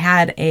 I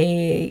had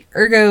a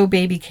Ergo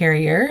baby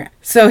carrier.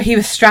 So he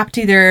was strapped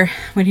either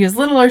when he was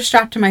little or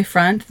strapped to my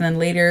front. And then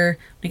later,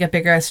 when he got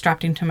bigger, I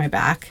strapped him to my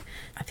back.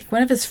 I think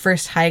one of his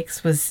first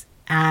hikes was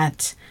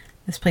at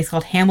this place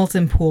called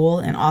Hamilton Pool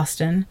in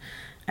Austin.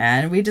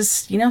 And we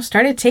just,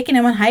 started taking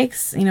him on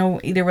hikes,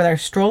 either with our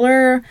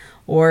stroller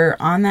or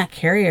on that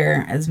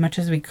carrier as much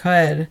as we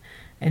could,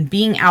 and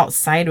being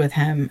outside with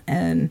him.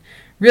 And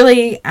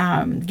really,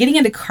 getting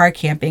into car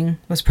camping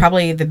was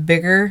probably the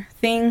bigger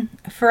thing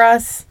for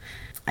us.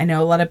 I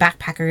know a lot of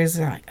backpackers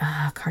are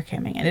like, car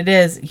camping. And it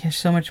is, you have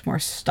so much more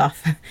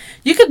stuff.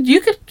 You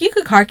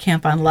could car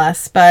camp on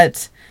less,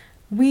 but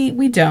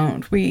we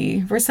don't.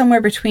 We're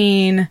somewhere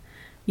between,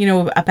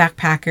 a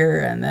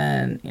backpacker and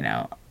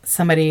then,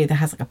 somebody that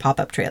has like a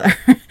pop-up trailer,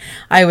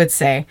 I would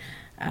say.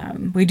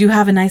 We do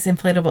have a nice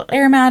inflatable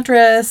air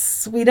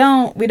mattress. We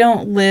don't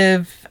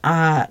live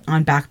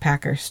on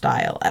backpacker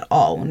style at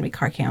all when we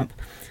car camp.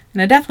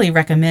 And I definitely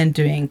recommend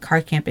doing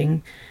car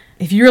camping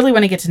if you really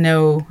want to get to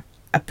know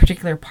a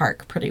particular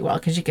park pretty well,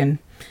 because you can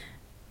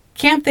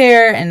camp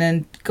there and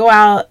then go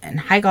out and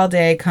hike all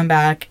day, come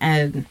back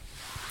and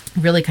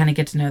really kind of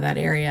get to know that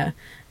area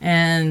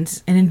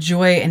and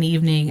enjoy an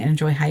evening and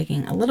enjoy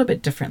hiking a little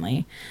bit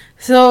differently.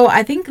 So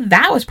I think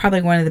that was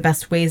probably one of the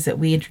best ways that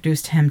we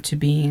introduced him to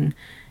being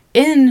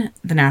in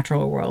the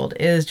natural world,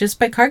 is just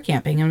by car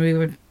camping. And we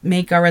would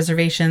make our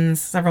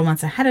reservations several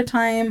months ahead of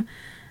time,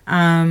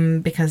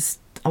 because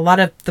a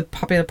lot of the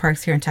popular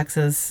parks here in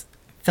Texas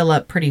fill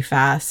up pretty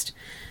fast.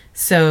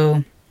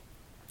 So,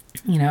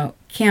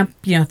 camp,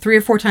 3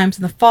 or 4 times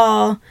in the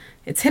fall.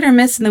 It's hit or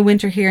miss in the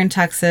winter here in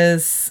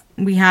Texas.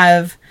 We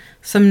have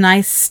some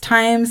nice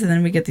times, and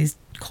then we get these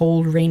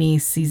cold, rainy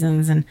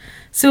seasons. And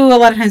so a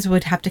lot of times we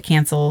would have to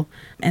cancel.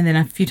 And then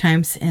a few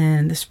times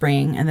in the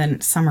spring, and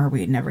then summer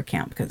we'd never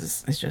camp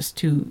because it's just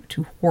too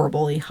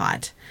horribly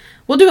hot.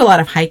 We'll do a lot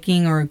of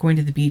hiking or going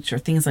to the beach or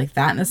things like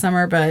that in the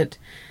summer, but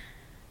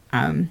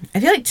I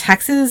feel like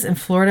Texas and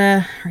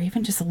Florida are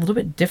even just a little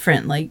bit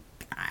different. Like,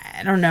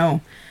 I don't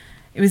know.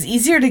 It was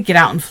easier to get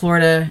out in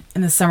Florida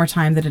in the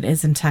summertime than it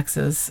is in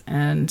Texas,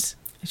 and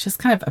it's just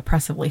kind of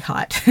oppressively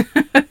hot,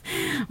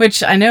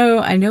 which I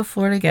know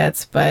Florida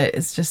gets, but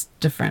it's just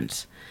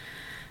different.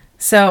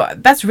 So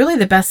that's really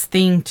the best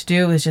thing to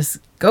do, is just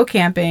go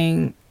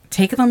camping,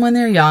 take them when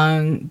they're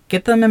young,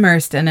 get them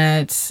immersed in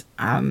it.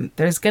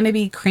 There's going to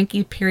be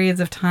cranky periods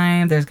of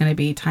time. There's going to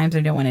be times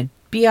I don't want to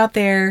be out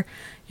there.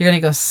 You're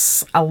going to go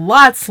a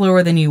lot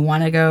slower than you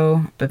want to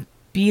go, but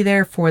be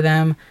there for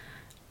them,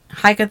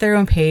 hike at their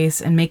own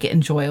pace, and make it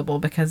enjoyable,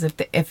 because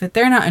if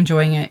they're not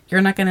enjoying it,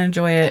 you're not going to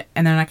enjoy it,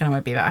 and they're not going to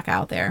want to be back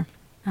out there.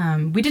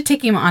 We did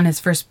take him on his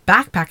first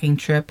backpacking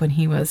trip when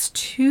he was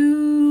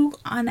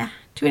 2.5,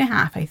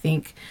 I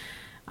think.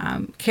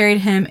 Carried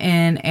him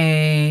in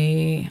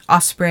a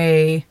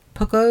Osprey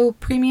Poco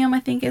Premium, I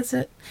think is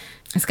it.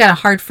 It's got a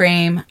hard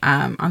frame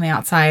on the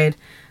outside.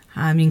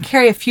 You can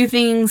carry a few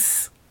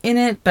things in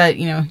it, but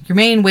your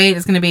main weight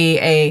is going to be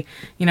a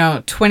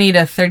 20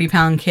 to 30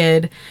 pound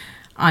kid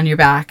on your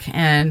back.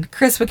 And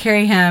Chris would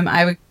carry him.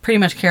 I would pretty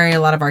much carry a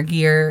lot of our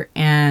gear,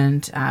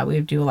 and we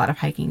would do a lot of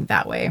hiking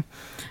that way.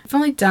 I've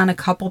only done a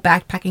couple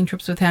backpacking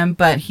trips with him,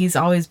 but he's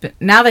always been,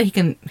 now that he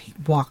can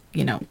walk,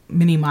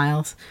 many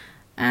miles,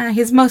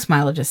 his most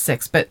mileage is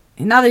 6, but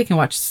now that he can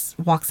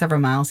walk several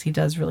miles, he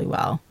does really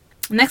well.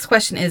 Next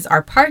question is,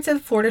 are parts of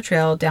the Florida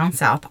Trail down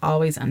south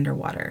always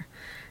underwater?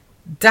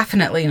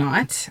 Definitely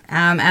not.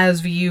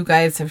 As you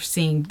guys are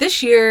seeing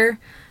this year,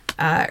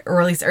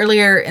 or at least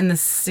earlier in the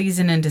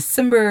season in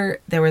December,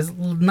 there was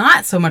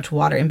not so much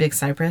water in Big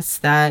Cypress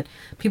that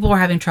people were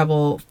having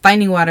trouble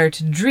finding water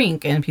to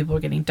drink, and people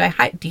were getting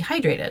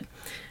dehydrated.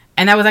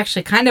 And that was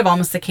actually kind of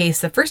almost the case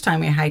the first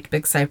time we hiked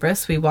Big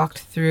Cypress. We walked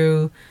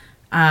through,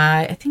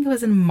 I think it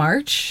was in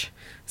March.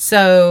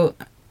 So,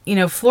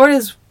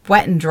 Florida's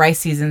wet and dry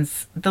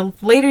seasons, the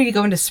later you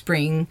go into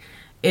spring,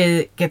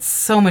 it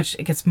gets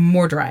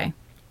more dry.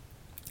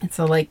 And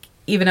so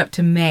even up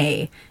to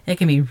May, it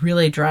can be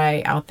really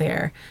dry out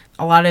there.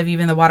 A lot of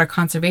even the water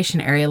conservation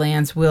area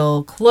lands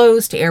will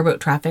close to airboat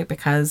traffic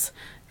because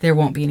there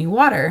won't be any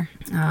water.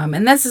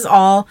 And this is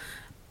all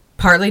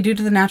partly due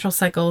to the natural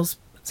cycles.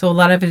 So a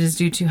lot of it is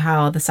due to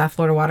how the South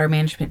Florida Water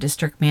Management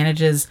District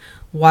manages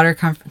water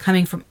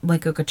coming from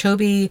Lake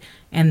Okeechobee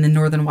and the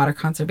northern water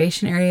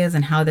conservation areas,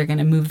 and how they're going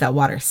to move that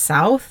water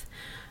south.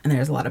 And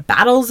there's a lot of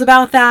battles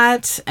about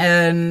that.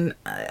 And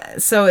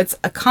so it's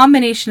a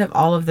combination of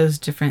all of those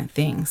different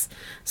things.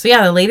 So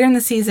yeah, the later in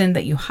the season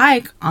that you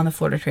hike on the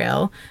Florida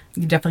Trail,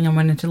 you definitely going to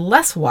run into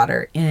less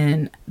water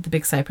in the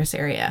Big Cypress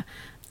area.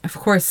 Of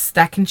course,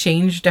 that can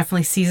change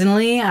definitely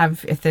seasonally.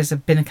 If there's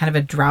been a kind of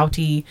a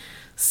droughty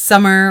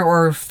summer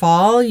or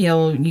fall,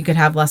 you could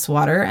have less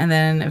water. And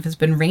then if it's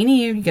been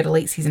rainy, you get a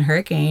late season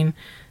hurricane,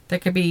 there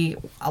could be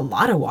a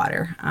lot of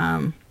water.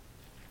 And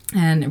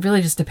it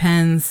really just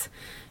depends.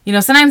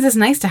 Sometimes it's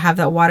nice to have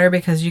that water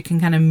because you can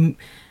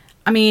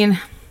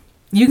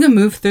you can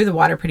move through the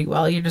water pretty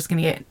well. You're just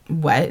going to get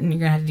wet, and you're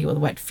going to have to deal with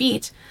wet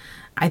feet.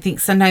 I think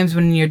sometimes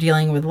when you're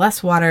dealing with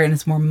less water and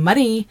it's more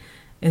muddy,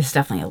 it's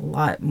definitely a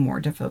lot more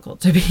difficult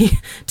to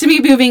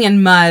be moving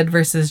in mud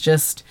versus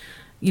just,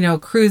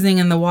 cruising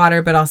in the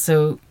water, but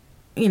also,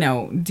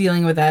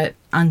 dealing with that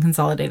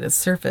unconsolidated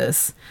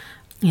surface.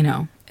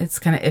 It's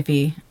kind of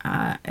iffy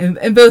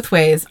in both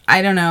ways.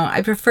 I don't know.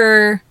 I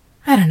prefer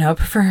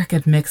a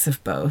good mix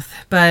of both.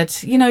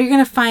 But, you're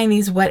going to find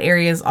these wet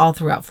areas all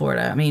throughout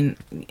Florida.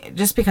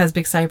 Just because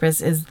Big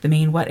Cypress is the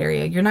main wet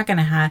area,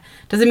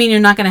 doesn't mean you're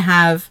not going to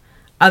have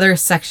other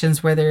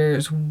sections where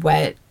there's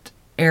wet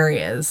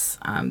areas.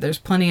 There's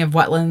plenty of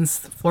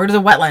wetlands. Florida's a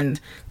wetland.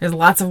 There's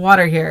lots of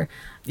water here.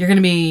 You're going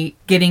to be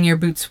getting your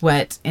boots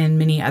wet in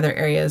many other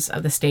areas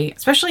of the state,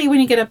 especially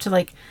when you get up to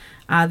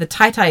the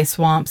Tai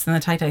swamps and the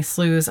Tai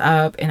sloughs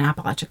up in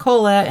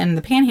Apalachicola and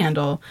the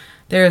Panhandle.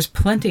 There's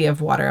plenty of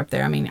water up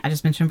there. I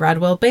just mentioned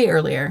Bradwell Bay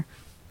earlier.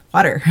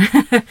 Water.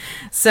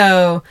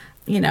 So,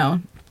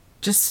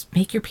 just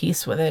make your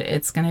peace with it.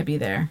 It's going to be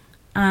there.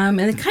 And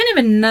then kind of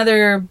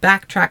another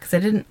backtrack, because I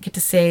didn't get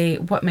to say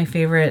what my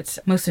favorite,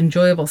 most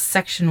enjoyable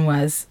section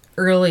was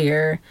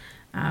earlier.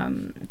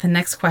 The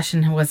next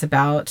question was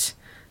about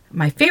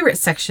my favorite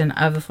section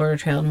of the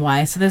Florida Trail and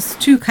why. So those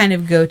two kind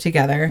of go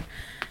together.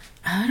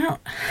 I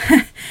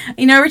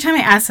don't, every time I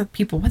ask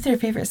people what their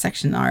favorite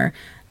section are,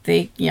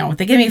 they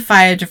give me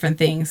 5 different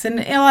things.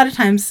 And a lot of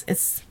times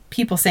it's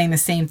people saying the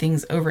same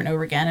things over and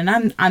over again.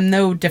 And I'm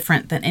no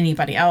different than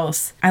anybody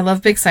else. I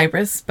love Big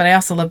Cypress, but I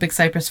also love Big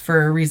Cypress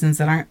for reasons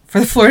that aren't for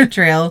the Florida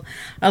Trail.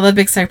 I love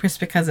Big Cypress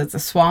because it's a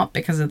swamp,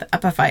 because of the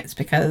epiphytes,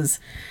 because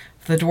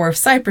of the dwarf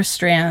cypress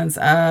strands,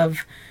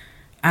 of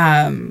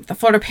the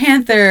Florida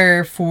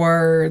panther,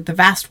 for the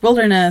vast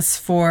wilderness,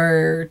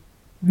 for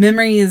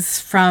memories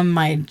from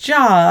my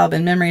job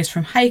and memories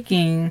from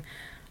hiking.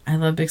 I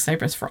love Big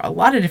Cypress for a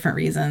lot of different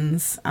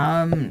reasons.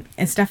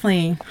 It's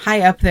definitely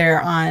high up there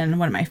on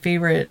one of my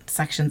favorite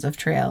sections of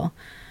trail.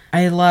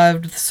 I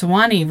loved the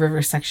Suwannee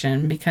River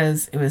section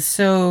because it was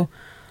so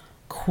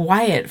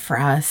quiet for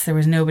us. There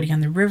was nobody on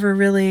the river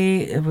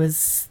really.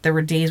 There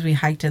were days we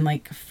hiked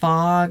in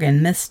fog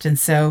and mist, and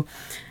so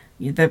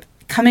the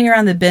coming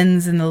around the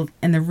bends in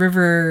the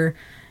river,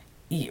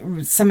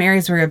 some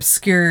areas were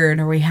obscured,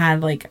 or we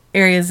had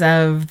areas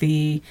of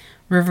the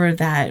river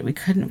that we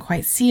couldn't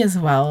quite see as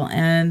well.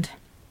 And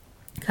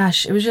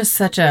gosh, it was just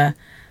such a,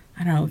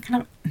 kind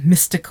of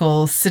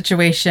mystical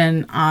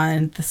situation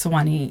on the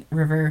Suwannee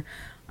River.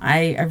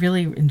 I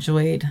really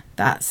enjoyed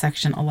that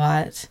section a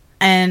lot.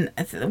 And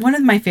one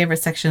of my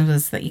favorite sections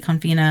was the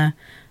Econfina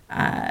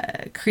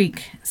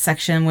Creek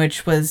section,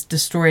 which was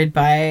destroyed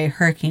by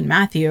Hurricane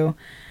Matthew.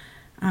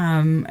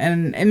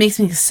 And it makes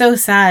me so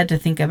sad to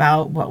think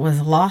about what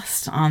was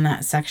lost on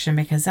that section,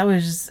 because that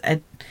was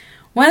just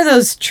one of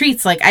those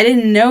treats. Like, I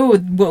didn't know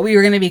what we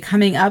were going to be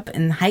coming up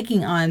and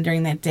hiking on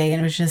during that day.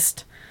 And it was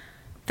just,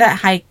 that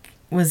hike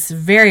was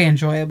very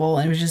enjoyable.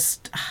 And it was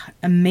just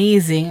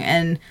amazing.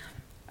 And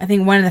I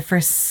think one of the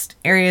first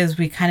areas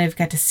we kind of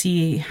got to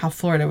see how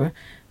Florida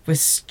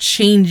was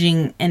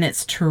changing in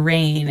its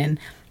terrain and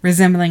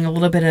resembling a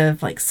little bit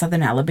of like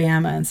southern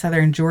Alabama and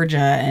southern Georgia.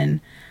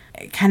 And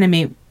it kind of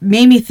made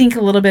me think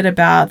a little bit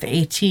about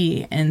the AT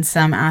in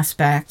some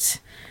aspect.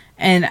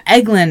 And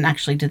Eglin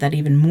actually did that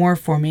even more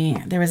for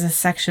me. There was a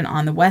section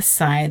on the west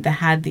side that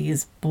had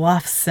these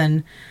bluffs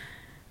and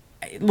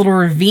little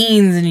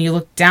ravines, and you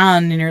look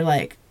down and you're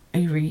like, are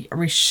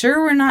we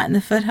sure we're not in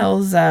the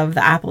foothills of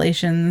the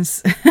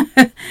Appalachians?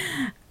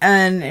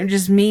 And it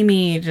just made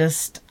me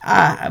just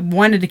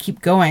wanted to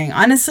keep going.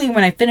 Honestly,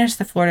 when I finished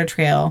the Florida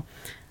Trail,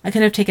 I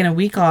could have taken a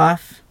week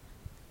off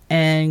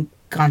and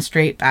gone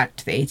straight back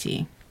to the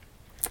AT.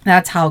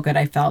 That's how good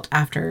I felt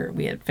after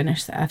we had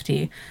finished the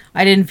FT.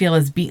 I didn't feel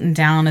as beaten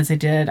down as I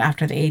did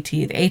after the AT.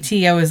 The AT,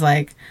 I was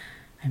like,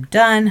 I'm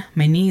done.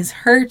 My knees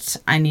hurt.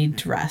 I need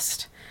to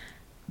rest.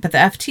 But the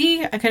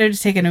FT, I could have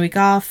just taken a week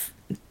off,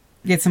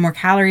 get some more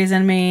calories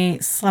in me,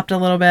 slept a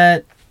little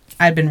bit.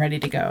 I'd been ready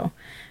to go.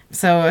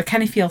 So I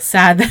kind of feel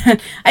sad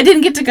that I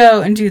didn't get to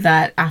go and do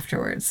that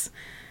afterwards.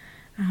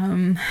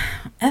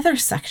 Other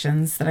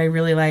sections that I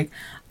really like.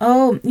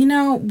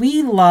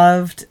 We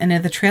loved, and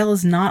the trail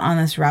is not on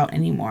this route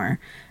anymore.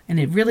 And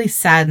it really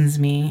saddens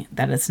me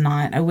that it's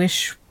not. I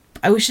wish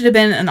it had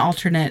been an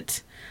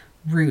alternate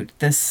route,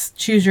 this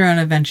choose your own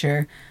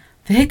adventure.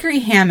 The Hickory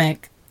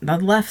Hammock, the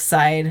west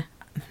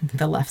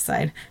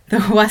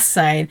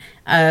side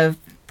of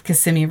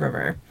Kissimmee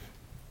River.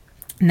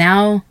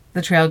 Now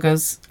the trail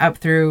goes up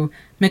through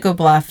Mickle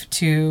Bluff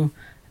to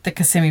the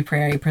Kissimmee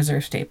Prairie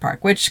Preserve State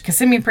Park, which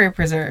Kissimmee Prairie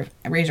Preserve,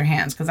 raise your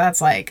hands, because that's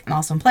like an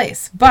awesome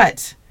place.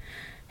 But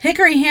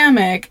Hickory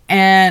Hammock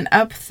and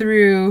up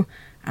through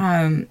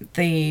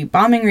the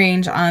bombing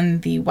range on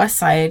the west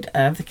side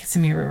of the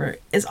Kissimmee River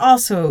is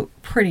also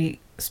pretty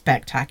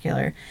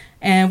spectacular.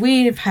 And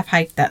we have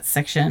hiked that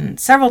section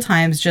several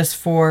times just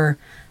for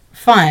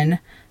fun.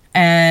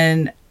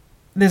 And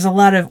there's a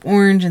lot of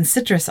orange and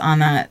citrus on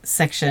that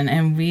section.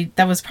 And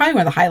that was probably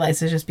one of the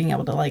highlights, is just being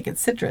able to get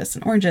citrus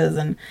and oranges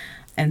and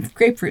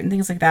grapefruit and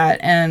things like that.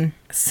 And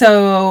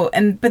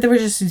but there were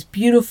just these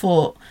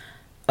beautiful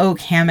oak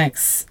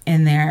hammocks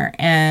in there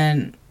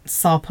and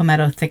saw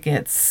palmetto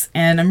thickets.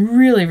 And I'm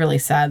really, really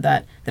sad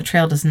that the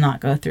trail does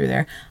not go through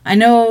there. I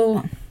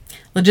know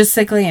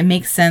logistically it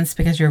makes sense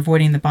because you're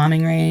avoiding the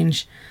bombing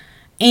range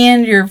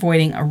and you're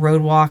avoiding a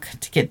road walk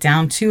to get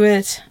down to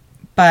it.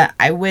 But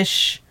I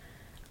wish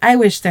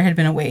there had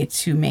been a way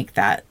to make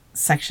that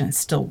section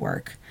still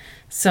work.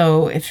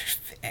 So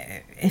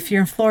if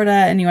you're in Florida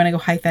and you want to go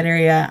hike that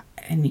area,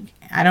 and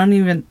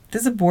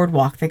there's a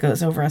boardwalk that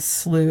goes over a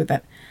slough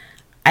that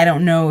I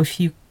don't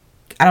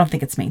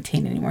think it's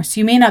maintained anymore. So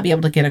you may not be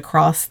able to get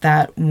across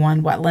that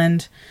one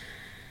wetland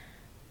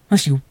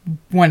unless you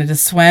wanted to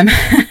swim.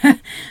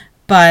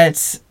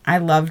 But I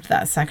loved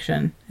that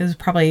section. It was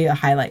probably a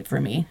highlight for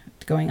me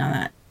going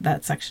on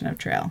that section of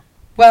trail.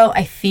 Well,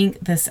 I think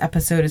this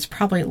episode is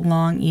probably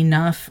long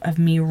enough of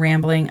me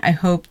rambling. I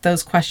hope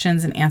those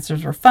questions and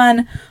answers were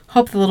fun.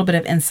 Hope the little bit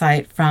of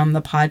insight from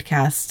the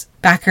podcast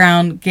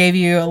background gave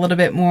you a little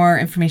bit more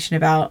information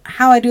about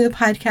how I do the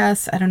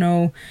podcast. I don't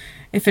know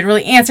if it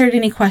really answered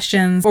any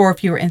questions or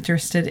if you were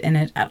interested in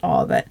it at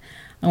all, but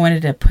I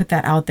wanted to put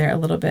that out there a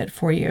little bit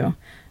for you.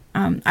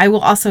 I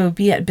will also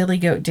be at Billy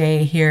Goat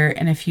Day here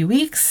in a few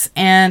weeks,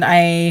 and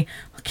I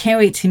can't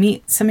wait to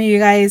meet some of you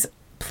guys.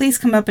 Please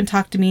come up and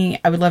talk to me.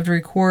 I would love to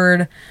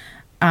record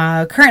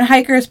current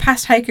hikers,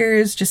 past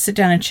hikers, just sit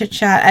down and chit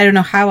chat. I don't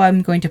know how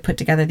I'm going to put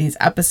together these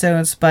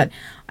episodes, but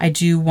I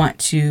do want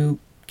to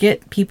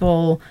get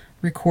people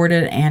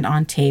recorded and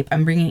on tape.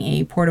 I'm bringing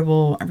a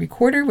portable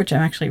recorder, which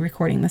I'm actually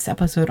recording this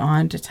episode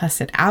on to test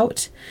it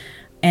out.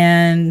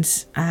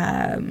 And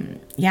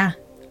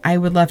I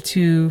would love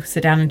to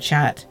sit down and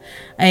chat.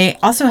 I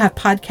also have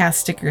podcast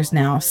stickers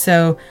now.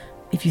 So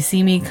if you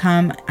see me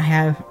come, I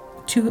have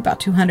about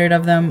 200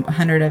 of them,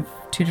 100 of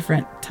two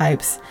different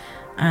types.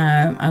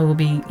 I will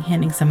be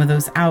handing some of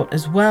those out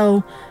as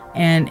well.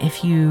 And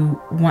if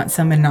you want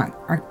some and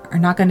are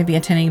not going to be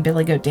attending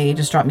Billy Goat Day,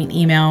 just drop me an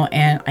email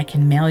and I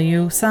can mail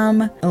you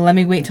some. Let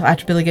me wait till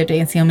after Billy Goat Day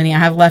and see how many I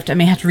have left. I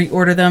may have to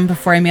reorder them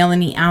before I mail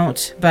any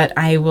out, but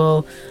I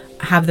will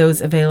have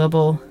those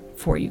available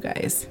for you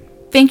guys.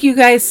 Thank you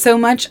guys so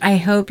much. I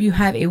hope you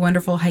have a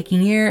wonderful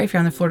hiking year. If you're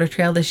on the Florida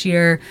Trail this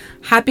year,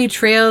 happy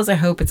trails. I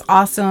hope it's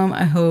awesome.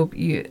 I hope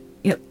it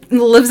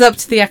lives up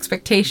to the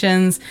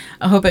expectations.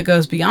 I hope it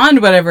goes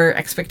beyond whatever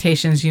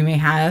expectations you may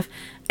have,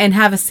 and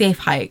have a safe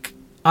hike.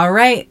 All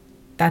right.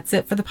 That's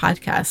it for the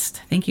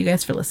podcast. Thank you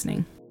guys for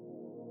listening.